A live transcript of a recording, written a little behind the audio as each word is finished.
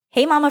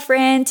Hey mama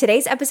friend,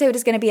 today's episode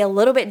is going to be a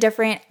little bit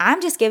different.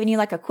 I'm just giving you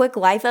like a quick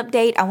life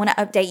update. I want to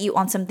update you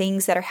on some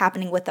things that are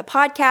happening with the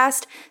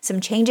podcast, some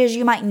changes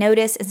you might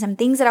notice, and some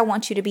things that I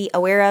want you to be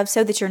aware of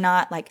so that you're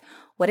not like,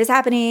 what is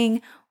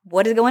happening?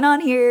 What is going on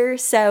here?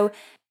 So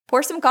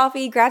pour some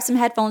coffee, grab some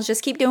headphones,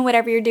 just keep doing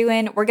whatever you're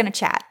doing. We're going to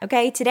chat,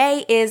 okay?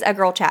 Today is a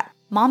girl chat,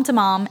 mom to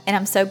mom, and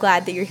I'm so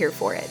glad that you're here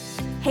for it.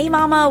 Hey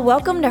mama,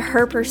 welcome to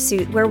Her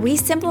Pursuit, where we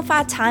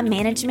simplify time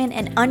management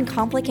and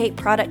uncomplicate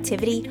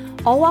productivity,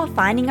 all while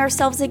finding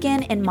ourselves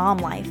again in mom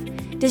life.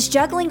 Does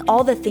juggling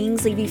all the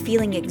things leave you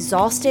feeling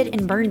exhausted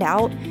and burned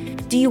out?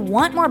 Do you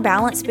want more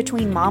balance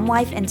between mom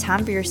life and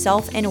time for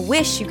yourself and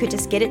wish you could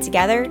just get it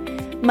together?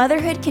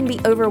 Motherhood can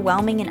be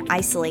overwhelming and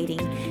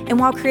isolating, and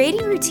while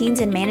creating routines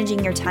and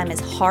managing your time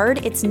is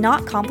hard, it's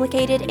not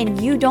complicated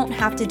and you don't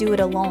have to do it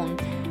alone.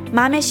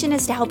 My mission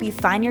is to help you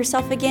find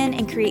yourself again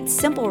and create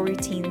simple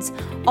routines,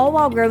 all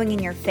while growing in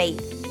your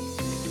faith.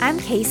 I'm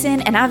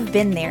Kaysen, and I've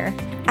been there.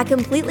 I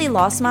completely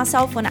lost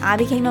myself when I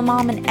became a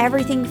mom and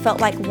everything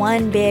felt like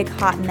one big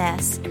hot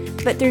mess.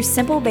 But through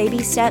simple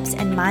baby steps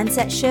and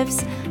mindset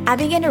shifts, I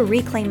began to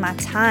reclaim my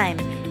time,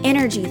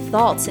 energy,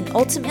 thoughts, and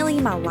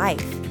ultimately my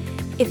life.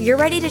 If you're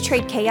ready to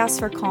trade chaos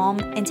for calm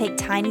and take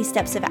tiny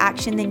steps of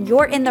action, then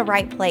you're in the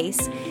right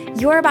place.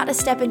 You're about to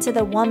step into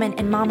the woman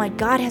and mama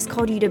God has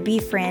called you to be,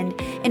 friend,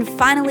 and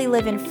finally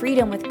live in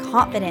freedom with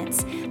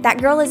confidence. That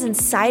girl is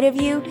inside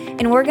of you,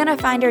 and we're going to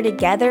find her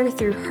together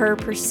through Her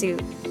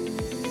Pursuit.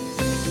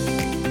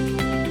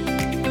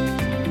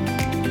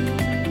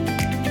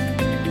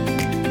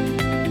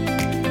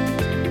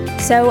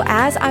 So,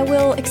 as I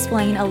will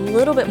explain a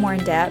little bit more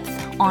in depth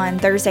on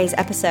Thursday's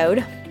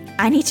episode,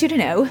 I need you to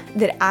know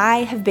that I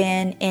have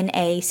been in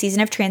a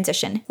season of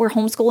transition. We're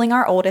homeschooling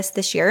our oldest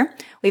this year.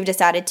 We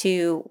decided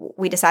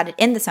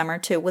in the summer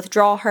to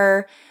withdraw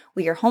her.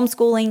 We are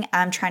homeschooling.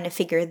 I'm trying to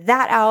figure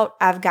that out.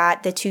 I've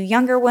got the two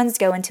younger ones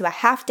going to a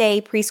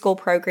half-day preschool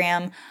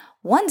program.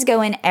 One's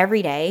going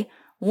every day.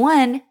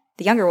 The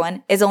younger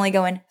one, is only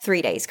going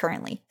 3 days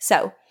currently.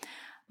 So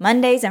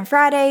Mondays and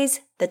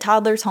Fridays, the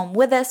toddler's home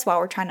with us while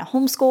we're trying to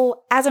homeschool,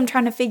 as I'm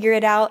trying to figure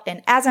it out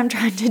and as I'm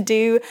trying to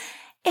do.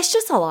 It's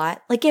just a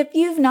lot. Like if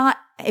you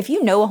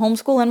know a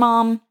homeschooling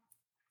mom,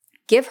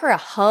 give her a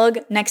hug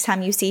next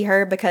time you see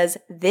her because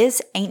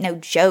this ain't no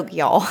joke,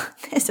 y'all.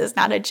 This is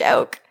not a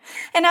joke.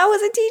 And I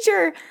was a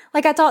teacher.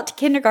 Like I taught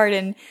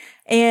kindergarten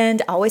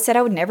and I always said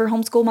I would never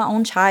homeschool my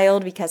own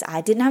child because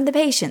I didn't have the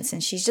patience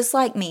and she's just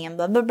like me and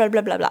blah, blah, blah,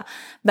 blah, blah, blah.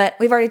 But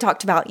we've already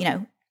talked about,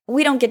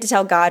 we don't get to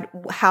tell God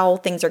how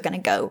things are going to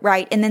go,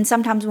 right? And then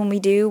sometimes when we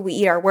do, we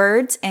eat our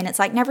words and it's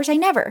like never say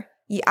never.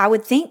 I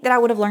would think that I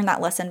would have learned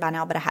that lesson by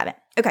now, but I haven't.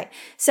 Okay,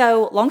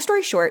 so long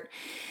story short,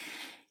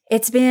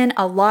 it's been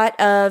a lot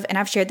of, and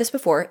I've shared this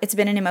before, it's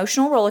been an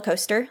emotional roller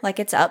coaster. Like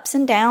it's ups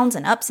and downs,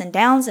 and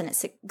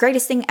it's the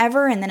greatest thing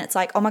ever. And then it's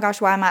like, oh my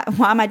gosh, why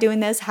am I doing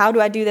this? How do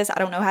I do this? I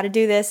don't know how to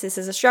do this. This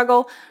is a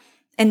struggle.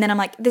 And then I'm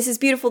like, this is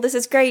beautiful. This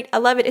is great. I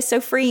love it. It's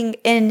so freeing.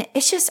 And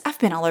it's just, I've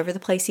been all over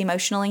the place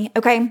emotionally.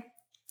 Okay.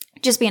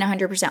 Just being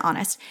 100%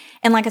 honest.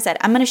 And like I said,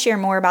 I'm going to share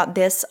more about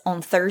this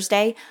on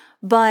Thursday,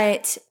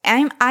 but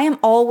I am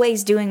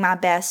always doing my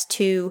best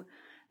to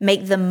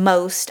make the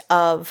most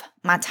of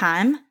my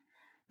time,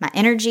 my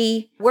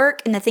energy,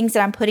 work, and the things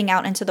that I'm putting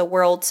out into the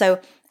world. So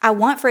I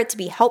want for it to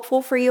be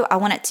helpful for you. I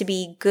want it to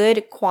be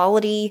good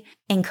quality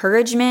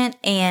encouragement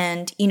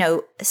and,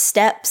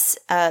 steps,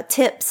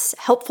 tips,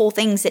 helpful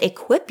things that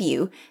equip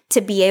you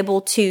to be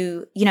able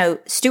to,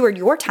 steward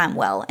your time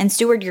well and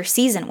steward your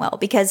season well,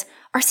 because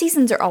our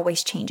seasons are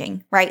always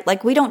changing, right?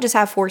 Like we don't just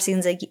have 4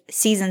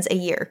 seasons a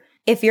year.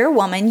 If you're a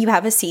woman, you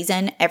have a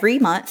season every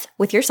month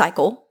with your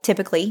cycle.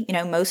 Typically,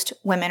 most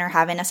women are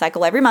having a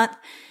cycle every month.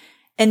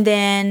 And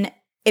then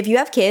if you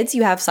have kids,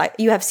 you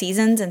have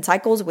seasons and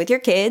cycles with your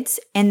kids.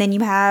 And then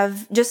you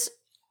have just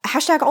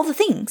 # all the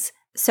things.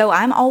 So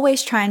I'm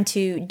always trying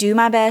to do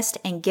my best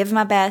and give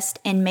my best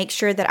and make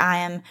sure that I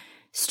am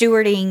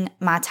stewarding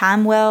my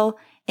time well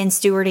and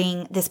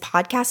stewarding this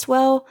podcast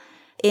well.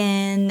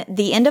 In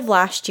the end of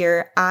last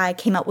year, I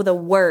came up with a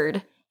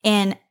word.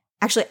 And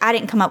actually, I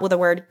didn't come up with a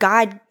word.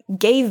 God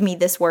gave me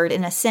this word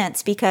in a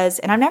sense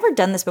and I've never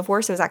done this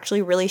before, so it was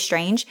actually really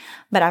strange.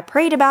 But I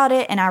prayed about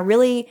it and I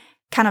really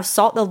kind of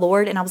sought the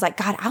Lord and I was like,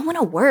 God, I want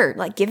a word.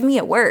 Like, give me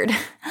a word.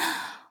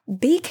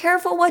 Be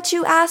careful what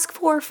you ask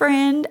for,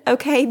 friend.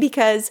 Okay,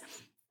 because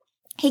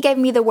he gave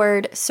me the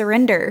word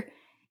surrender.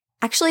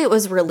 Actually, it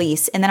was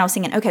release. And then I was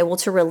thinking, okay, well,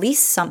 to release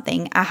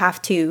something, I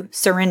have to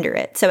surrender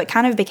it. So it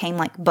kind of became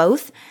like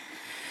both.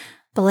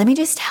 But let me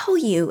just tell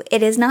you,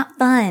 it is not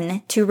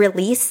fun to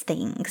release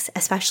things,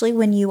 especially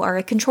when you are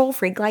a control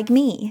freak like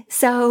me.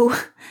 So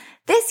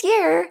this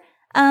year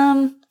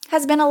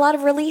has been a lot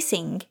of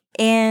releasing,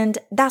 and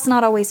that's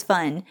not always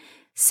fun.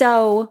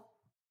 So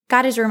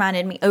God has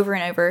reminded me over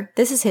and over,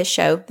 this is his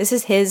show. This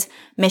is his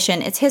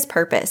mission. It's his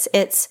purpose.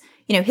 It's,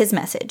 his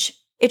message.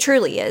 It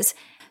truly is.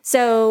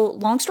 So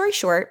long story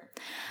short,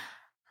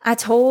 I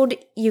told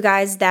you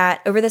guys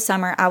that over the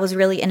summer, I was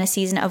really in a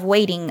season of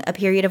waiting, a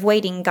period of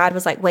waiting. God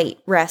was like, wait,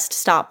 rest,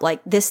 stop.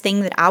 Like this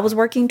thing that I was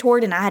working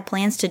toward and I had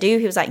plans to do,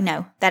 he was like,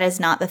 no, that is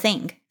not the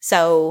thing.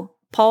 So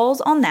pause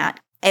on that.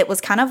 It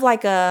was kind of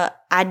like I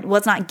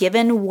was not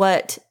given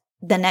what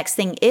the next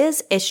thing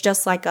is. It's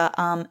just like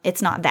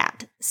it's not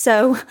that.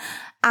 So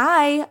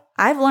I've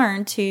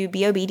learned to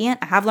be obedient.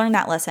 I have learned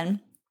that lesson.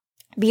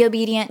 Be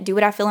obedient, do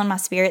what I feel in my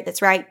spirit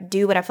that's right,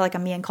 do what I feel like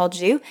I'm being called to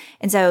do.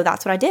 And so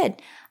that's what I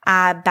did.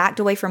 I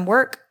backed away from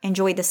work,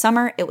 enjoyed the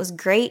summer. It was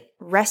great,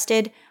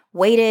 rested,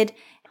 waited.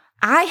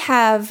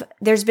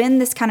 There's been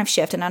this kind of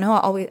shift, and I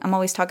know I'm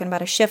always talking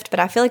about a shift, but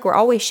I feel like we're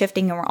always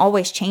shifting and we're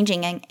always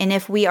changing. And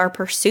if we are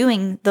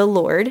pursuing the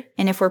Lord,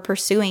 and if we're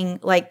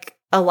pursuing like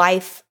a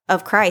life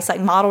of Christ,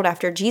 like modeled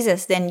after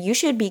Jesus, then you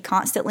should be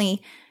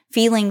constantly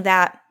feeling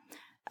that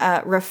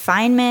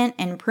refinement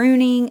and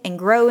pruning and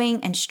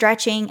growing and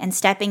stretching and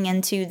stepping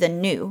into the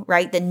new,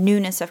 right? The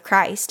newness of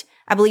Christ.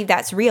 I believe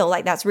that's real.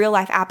 Like that's real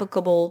life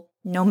applicable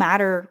no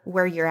matter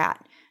where you're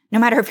at, no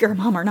matter if you're a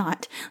mom or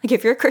not. Like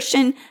if you're a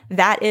Christian,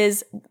 that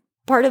is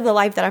part of the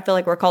life that I feel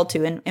like we're called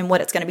to and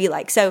what it's going to be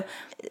like. So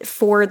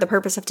for the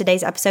purpose of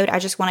today's episode, I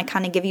just want to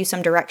kind of give you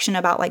some direction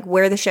about like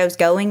where the show's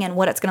going and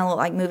what it's going to look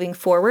like moving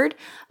forward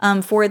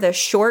for the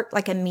short,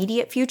 like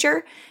immediate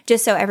future,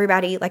 just so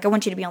everybody, like I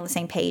want you to be on the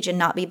same page and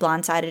not be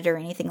blindsided or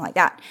anything like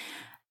that.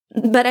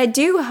 But I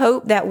do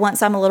hope that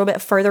once I'm a little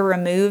bit further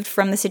removed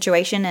from the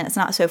situation and it's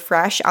not so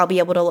fresh, I'll be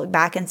able to look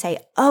back and say,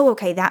 oh,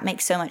 okay, that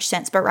makes so much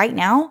sense. But right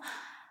now,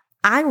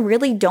 I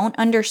really don't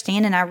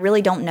understand and I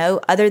really don't know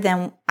other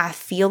than I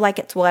feel like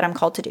it's what I'm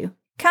called to do.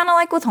 Kind of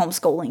like with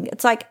homeschooling.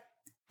 It's like,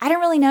 I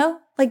don't really know.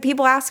 Like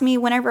people ask me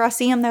whenever I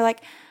see them, they're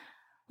like,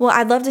 well,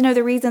 I'd love to know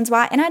the reasons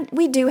why. And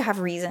we do have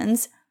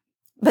reasons.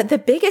 But the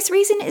biggest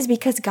reason is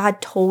because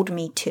God told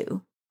me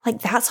to.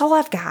 Like that's all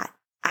I've got.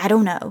 I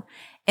don't know.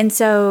 And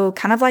so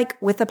kind of like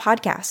with the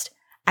podcast,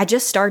 I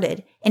just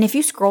started. And if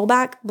you scroll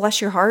back,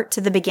 bless your heart,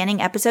 to the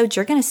beginning episodes,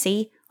 you're going to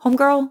see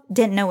homegirl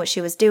didn't know what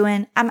she was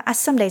doing.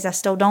 Some days I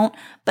still don't,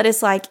 but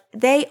it's like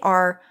they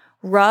are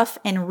rough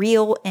and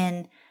real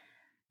and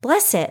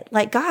bless it.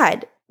 Like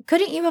God,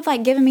 couldn't you have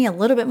like given me a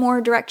little bit more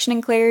direction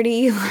and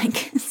clarity?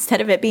 Like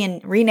instead of it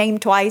being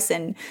renamed twice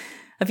and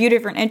a few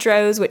different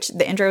intros, which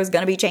the intro is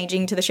going to be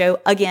changing to the show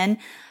again.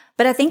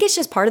 But I think it's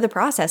just part of the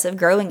process of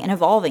growing and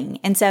evolving.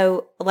 And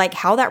so like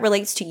how that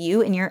relates to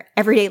you in your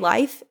everyday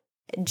life,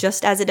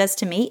 just as it does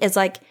to me, is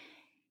like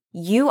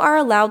you are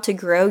allowed to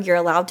grow, you're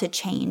allowed to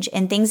change.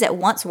 And things that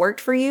once worked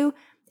for you,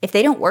 if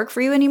they don't work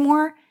for you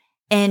anymore,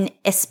 and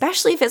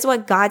especially if it's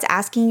what God's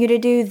asking you to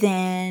do,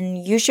 then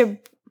you should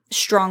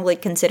strongly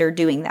consider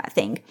doing that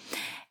thing.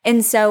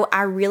 And so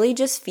I really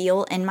just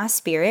feel in my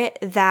spirit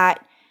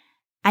that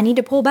I need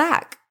to pull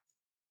back.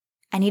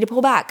 I need to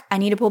pull back. I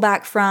need to pull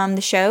back from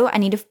the show. I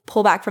need to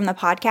pull back from the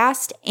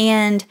podcast.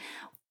 And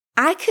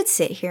I could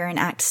sit here and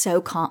act so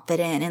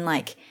confident and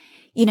like,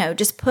 you know,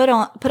 just put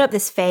up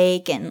this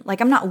fake and like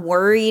I'm not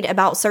worried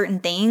about certain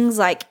things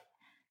like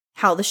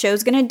how the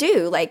show's going to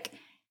do. Like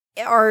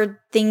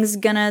are things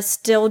going to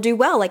still do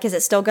well? Like is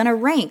it still going to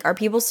rank? Are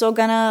people still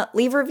going to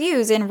leave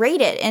reviews and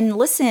rate it and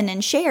listen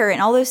and share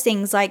and all those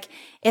things? Like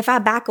if I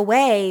back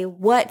away,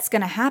 what's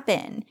going to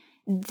happen?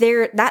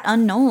 That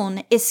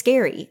unknown is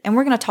scary. And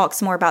we're going to talk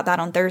some more about that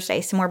on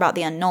Thursday, some more about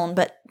the unknown.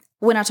 But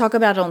when I talk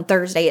about it on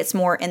Thursday, it's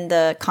more in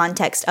the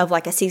context of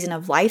like a season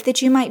of life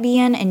that you might be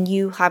in and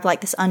you have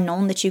like this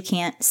unknown that you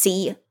can't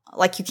see,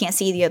 like you can't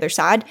see the other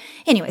side.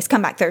 Anyways,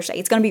 come back Thursday.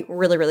 It's going to be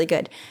really, really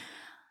good.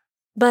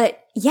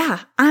 But yeah,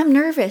 I'm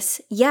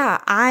nervous. Yeah,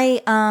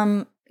 I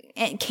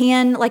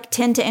can like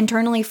tend to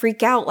internally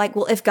freak out. Like,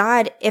 well,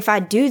 if I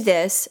do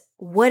this,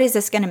 what is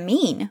this going to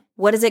mean?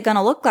 What is it going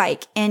to look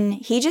like? And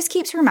he just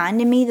keeps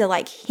reminding me that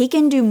like he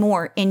can do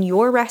more in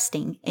your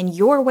resting, in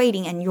your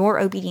waiting, and your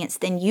obedience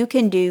than you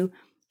can do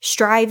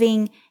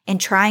striving and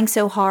trying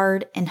so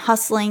hard and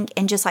hustling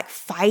and just like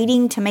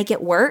fighting to make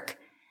it work.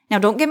 Now,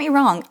 don't get me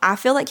wrong. I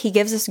feel like he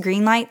gives us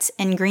green lights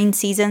and green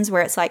seasons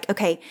where it's like,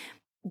 okay,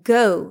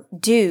 go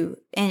do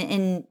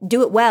and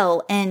do it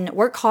well and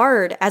work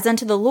hard as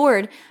unto the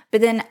Lord. But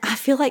then I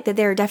feel like that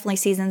there are definitely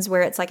seasons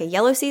where it's like a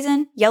yellow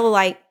season, yellow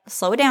light,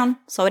 slow it down,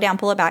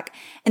 pull it back.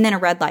 And then a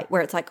red light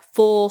where it's like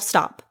full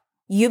stop.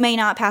 You may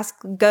not pass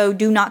go,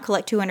 do not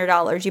collect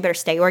 $200. You better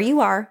stay where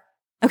you are.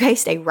 Okay,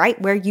 stay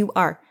right where you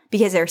are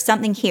because there's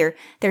something here.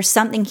 There's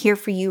something here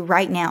for you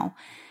right now.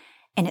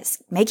 And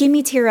it's making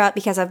me tear up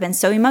because I've been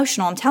so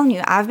emotional. I'm telling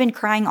you, I've been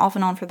crying off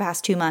and on for the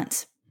past 2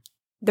 months.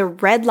 The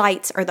red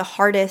lights are the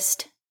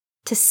hardest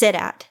to sit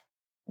at.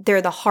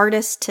 They're the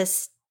hardest to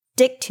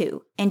stick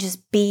to and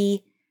just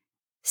be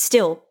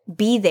still,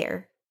 be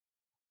there,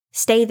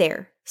 stay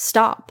there,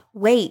 stop,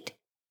 wait.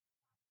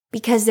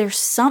 Because there's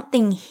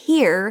something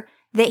here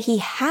that he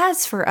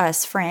has for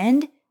us,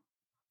 friend.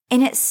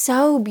 And it's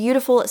so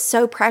beautiful, it's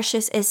so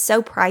precious, it's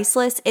so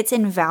priceless, it's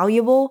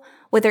invaluable,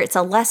 whether it's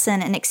a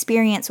lesson, an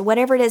experience,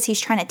 whatever it is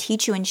he's trying to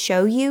teach you and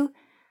show you,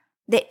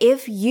 that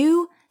if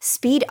you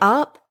speed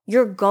up,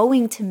 you're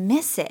going to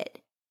miss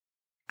it.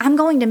 I'm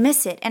going to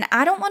miss it, and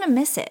I don't want to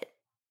miss it.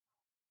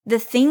 The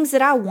things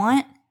that I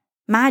want,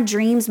 my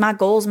dreams, my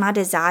goals, my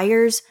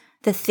desires,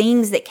 the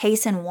things that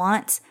Kason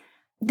wants,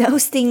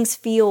 those things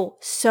feel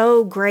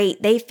so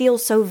great. They feel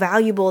so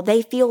valuable.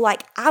 They feel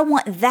like, I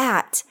want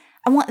that.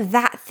 I want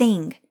that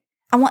thing.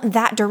 I want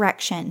that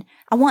direction.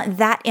 I want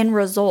that end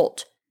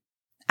result.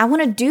 I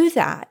want to do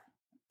that.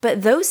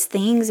 But those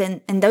things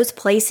and those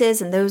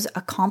places and those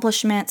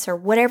accomplishments or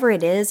whatever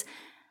it is,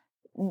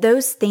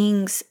 those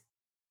things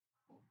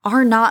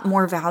are not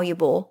more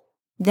valuable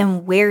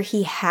than where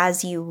He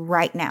has you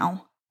right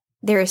now.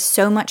 There is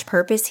so much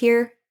purpose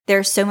here.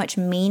 There's so much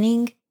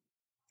meaning.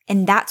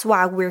 And that's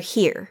why we're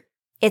here.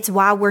 It's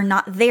why we're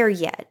not there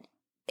yet.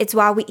 It's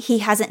why He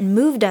hasn't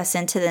moved us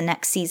into the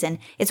next season.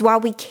 It's why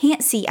we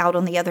can't see out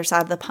on the other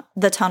side of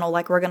the tunnel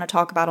like we're going to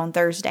talk about on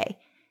Thursday.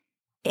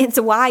 It's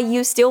why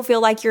you still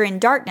feel like you're in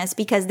darkness,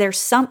 because there's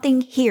something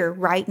here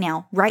right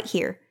now, right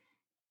here.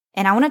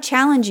 And I want to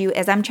challenge you,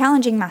 as I'm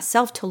challenging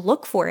myself, to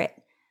look for it.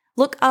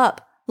 Look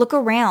up, look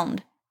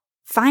around,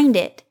 find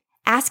it,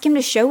 ask Him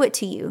to show it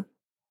to you,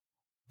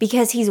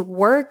 because He's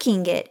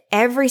working it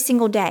every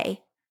single day.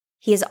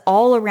 He is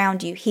all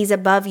around you. He's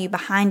above you,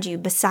 behind you,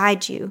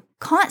 beside you,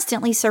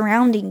 constantly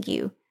surrounding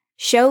you,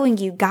 showing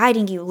you,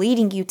 guiding you,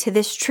 leading you to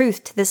this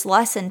truth, to this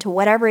lesson, to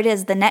whatever it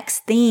is, the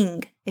next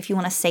thing, if you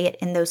want to say it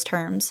in those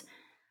terms.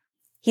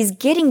 He's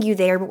getting you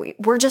there, but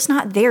we're just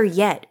not there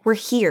yet. We're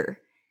here.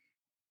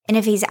 And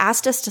if He's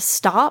asked us to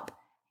stop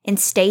and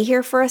stay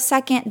here for a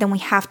second, then we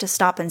have to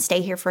stop and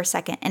stay here for a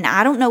second. And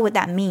I don't know what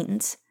that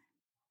means.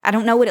 I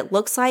don't know what it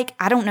looks like.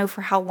 I don't know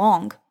for how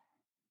long.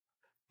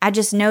 I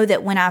just know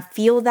that when I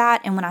feel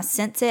that and when I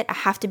sense it, I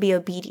have to be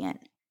obedient.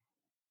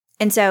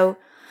 And so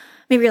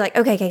maybe you're like,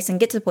 okay, Kason,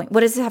 get to the point.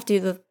 What does this have to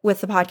do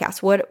with the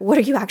podcast? What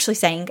are you actually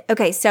saying?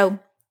 Okay, so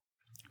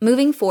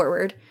moving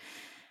forward,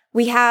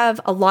 we have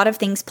a lot of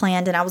things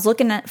planned. And I was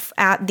looking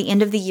at the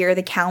end of the year,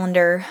 the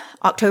calendar,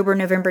 October,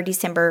 November,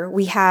 December.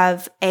 We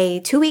have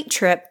a 2-week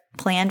trip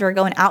planned. We're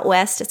going out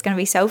west. It's going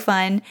to be so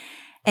fun.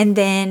 And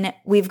then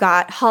we've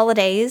got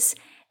holidays.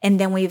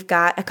 And then we've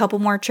got a couple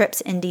more trips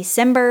in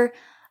December.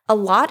 A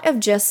lot of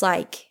just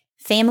like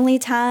family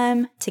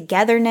time,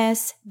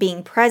 togetherness,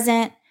 being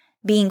present,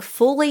 being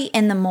fully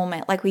in the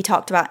moment like we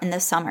talked about in the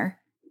summer.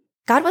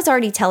 God was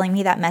already telling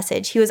me that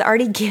message. He was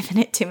already giving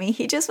it to me.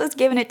 He just was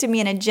giving it to me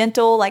in a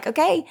gentle, like,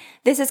 okay,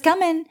 this is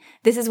coming.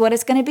 This is what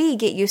it's going to be.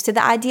 Get used to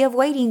the idea of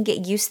waiting.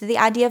 Get used to the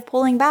idea of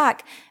pulling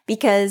back,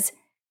 because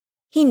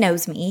He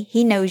knows me.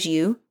 He knows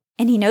you,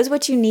 and He knows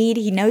what you need.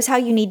 He knows how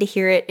you need to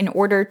hear it in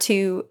order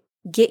to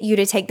get you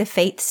to take the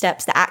faith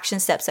steps, the action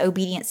steps, the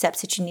obedience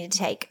steps that you need to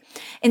take.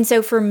 And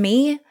so for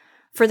me,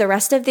 for the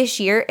rest of this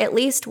year, at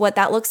least what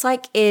that looks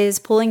like is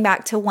pulling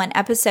back to 1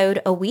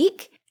 episode a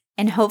week.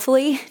 And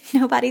hopefully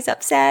nobody's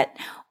upset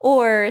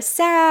or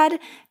sad,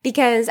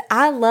 because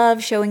I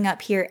love showing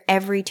up here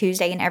every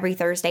Tuesday and every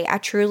Thursday. I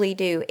truly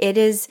do. It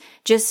is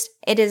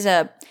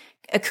a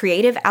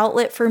creative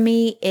outlet for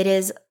me. It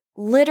is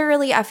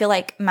literally, I feel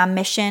like my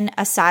mission,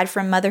 aside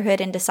from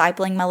motherhood and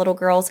discipling my little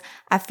girls,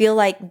 I feel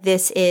like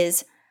this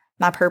is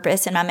my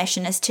purpose, and my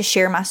mission is to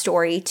share my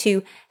story,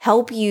 to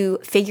help you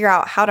figure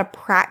out how to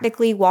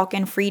practically walk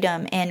in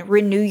freedom and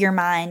renew your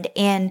mind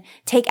and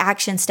take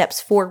action steps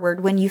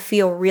forward when you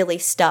feel really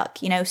stuck.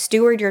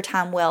 Steward your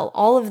time well,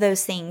 all of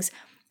those things.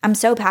 I'm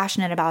so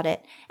passionate about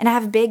it. And I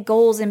have big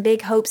goals and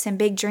big hopes and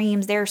big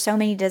dreams. There are so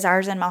many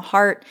desires in my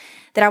heart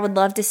that I would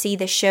love to see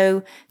the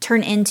show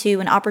turn into,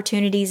 and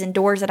opportunities and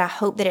doors that I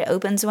hope that it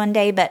opens one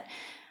day. But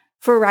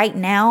for right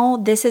now,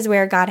 this is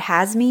where God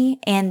has me,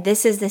 and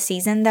this is the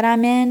season that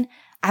I'm in.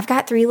 I've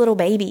got 3 little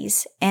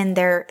babies, and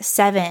they're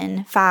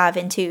 7, 5,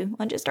 and 2.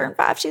 One just turned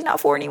 5. She's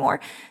not 4 anymore.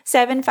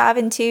 7, 5,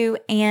 and 2.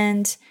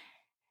 And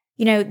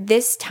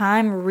this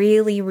time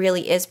really,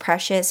 really is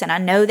precious. And I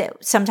know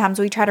that sometimes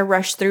we try to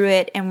rush through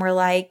it, and we're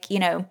like,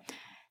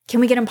 can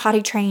we get them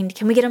potty trained?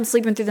 Can we get them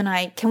sleeping through the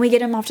night? Can we get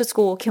them off to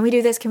school? Can we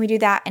do this? Can we do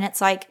that? And it's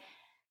like,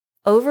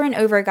 over and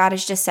over, God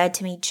has just said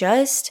to me,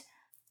 just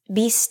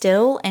be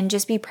still and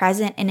just be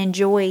present and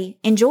enjoy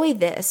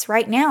this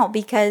right now,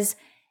 because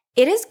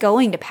it is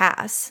going to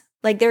pass.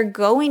 Like, they're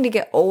going to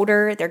get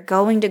older. They're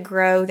going to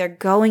grow. They're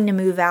going to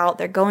move out.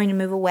 They're going to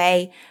move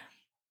away.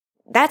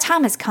 That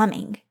time is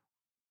coming.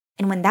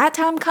 And when that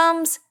time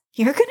comes,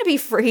 you're going to be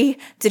free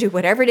to do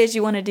whatever it is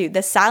you want to do.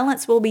 The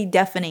silence will be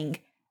deafening.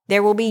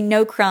 There will be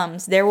no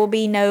crumbs. There will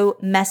be no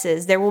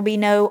messes. There will be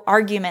no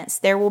arguments.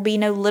 There will be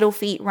no little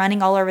feet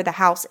running all over the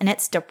house. And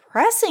it's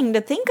depressing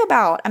to think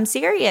about. I'm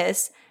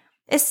serious.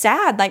 It's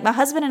sad. Like, my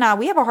husband and I,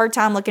 we have a hard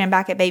time looking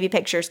back at baby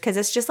pictures, because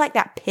it's just like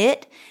that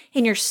pit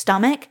in your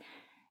stomach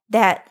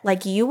that,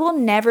 like, you will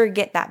never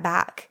get that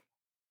back.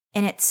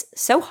 And it's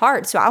so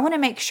hard. So I want to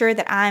make sure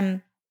that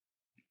I'm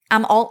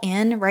all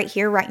in right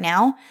here, right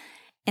now.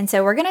 And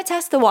so we're going to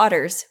test the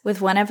waters with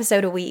 1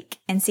 episode a week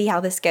and see how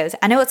this goes.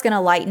 I know it's going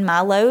to lighten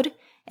my load.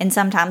 And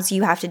sometimes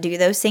you have to do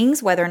those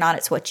things, whether or not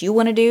it's what you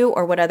want to do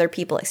or what other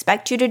people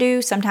expect you to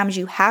do. Sometimes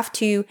you have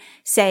to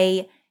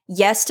say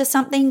yes to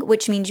something,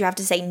 which means you have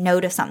to say no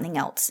to something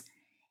else.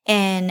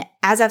 And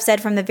as I've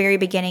said from the very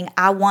beginning,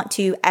 I want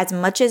to, as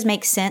much as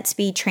makes sense,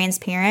 be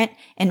transparent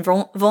and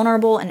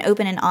vulnerable and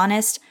open and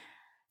honest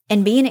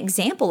and be an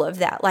example of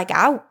that. Like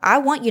I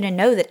want you to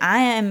know that I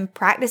am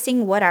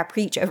practicing what I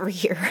preach over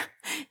here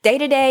day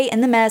to day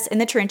in the mess, in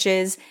the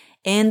trenches,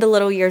 in the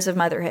little years of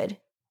motherhood.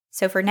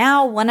 So for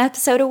now, 1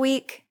 episode a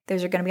week.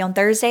 Those are going to be on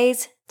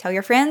Thursdays. Tell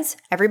your friends.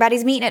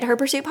 Everybody's meeting at Her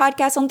Pursuit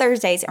Podcast on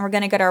Thursdays, and we're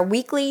going to get our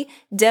weekly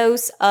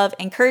dose of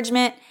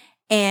encouragement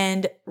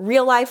and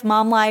real life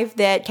mom life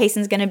that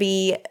Kaysen's going to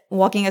be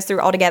walking us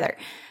through all together.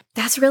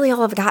 That's really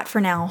all I've got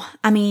for now.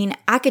 I mean,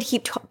 I could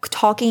keep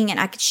talking and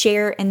I could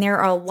share, and there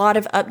are a lot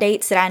of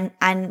updates that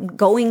I'm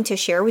going to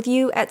share with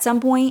you at some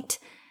point,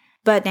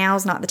 but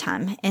now's not the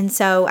time. And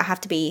so I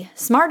have to be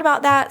smart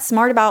about that,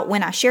 smart about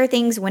when I share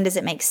things, when does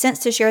it make sense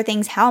to share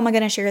things, how am I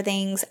going to share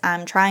things?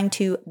 I'm trying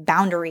to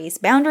boundaries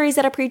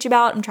that I preach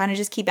about. I'm trying to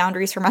just keep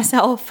boundaries for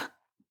myself.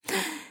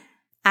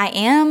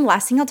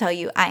 Last thing I'll tell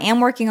you, I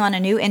am working on a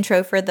new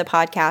intro for the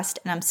podcast,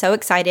 and I'm so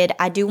excited.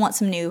 I do want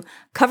some new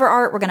cover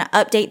art. We're going to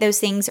update those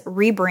things,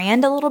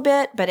 rebrand a little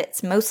bit, but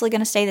it's mostly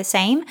going to stay the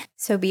same.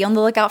 So be on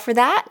the lookout for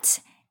that.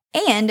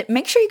 And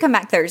make sure you come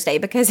back Thursday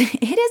because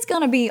it is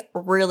going to be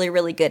really,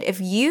 really good. If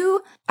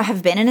you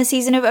have been in a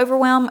season of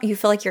overwhelm, you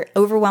feel like you're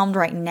overwhelmed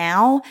right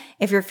now,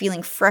 if you're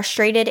feeling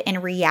frustrated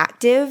and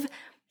reactive,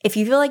 if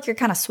you feel like you're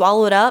kind of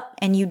swallowed up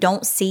and you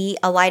don't see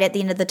a light at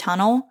the end of the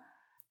tunnel,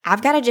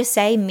 I've got to just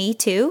say, me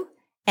too.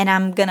 And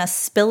I'm going to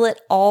spill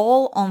it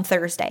all on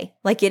Thursday.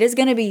 Like, it is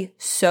going to be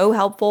so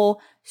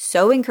helpful,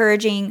 so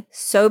encouraging,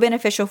 so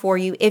beneficial for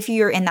you if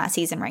you're in that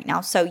season right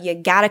now. So you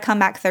got to come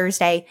back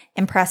Thursday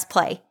and press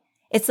play.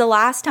 It's the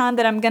last time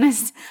that I'm going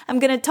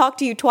to talk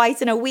to you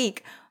twice in a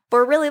week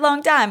for a really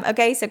long time.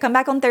 Okay. So come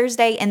back on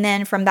Thursday. And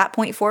then from that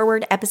point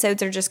forward,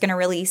 episodes are just going to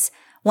release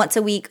once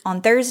a week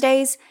on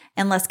Thursdays,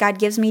 unless God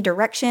gives me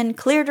direction,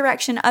 clear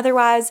direction.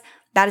 Otherwise,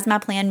 that is my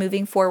plan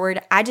moving forward.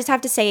 I just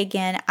have to say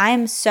again, I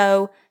am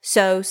so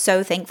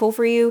thankful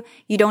for you.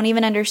 You don't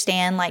even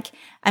understand. Like,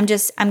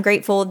 I'm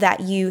grateful that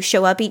you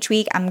show up each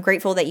week. I'm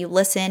grateful that you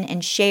listen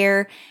and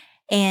share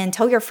and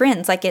tell your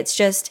friends. Like, it's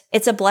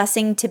a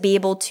blessing to be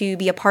able to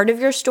be a part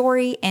of your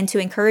story and to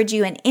encourage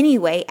you in any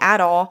way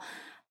at all,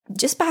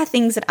 just by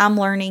things that I'm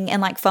learning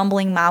and like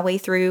fumbling my way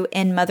through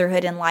in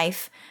motherhood and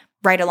life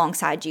right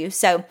alongside you.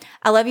 So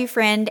I love you,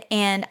 friend,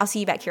 and I'll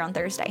see you back here on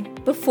Thursday.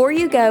 Before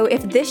you go,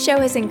 if this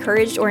show has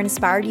encouraged or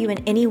inspired you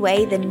in any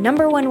way, the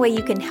number one way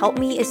you can help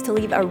me is to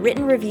leave a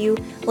written review,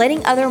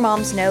 letting other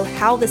moms know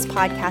how this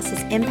podcast is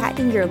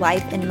impacting your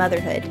life and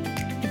motherhood.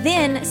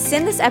 Then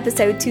send this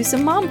episode to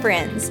some mom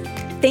friends.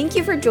 Thank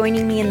you for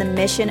joining me in the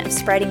mission of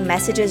spreading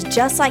messages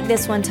just like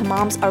this one to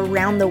moms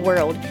around the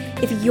world.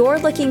 If you're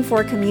looking for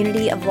a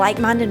community of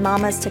like-minded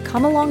mamas to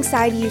come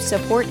alongside you,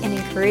 support, and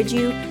encourage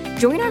you,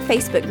 join our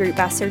Facebook group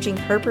by searching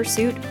Her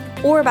Pursuit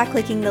or by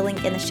clicking the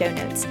link in the show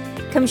notes.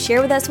 Come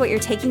share with us what you're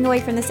taking away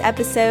from this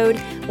episode,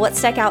 what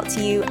stuck out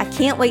to you. I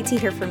can't wait to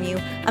hear from you.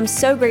 I'm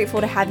so grateful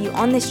to have you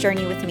on this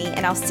journey with me,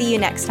 and I'll see you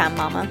next time,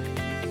 Mama.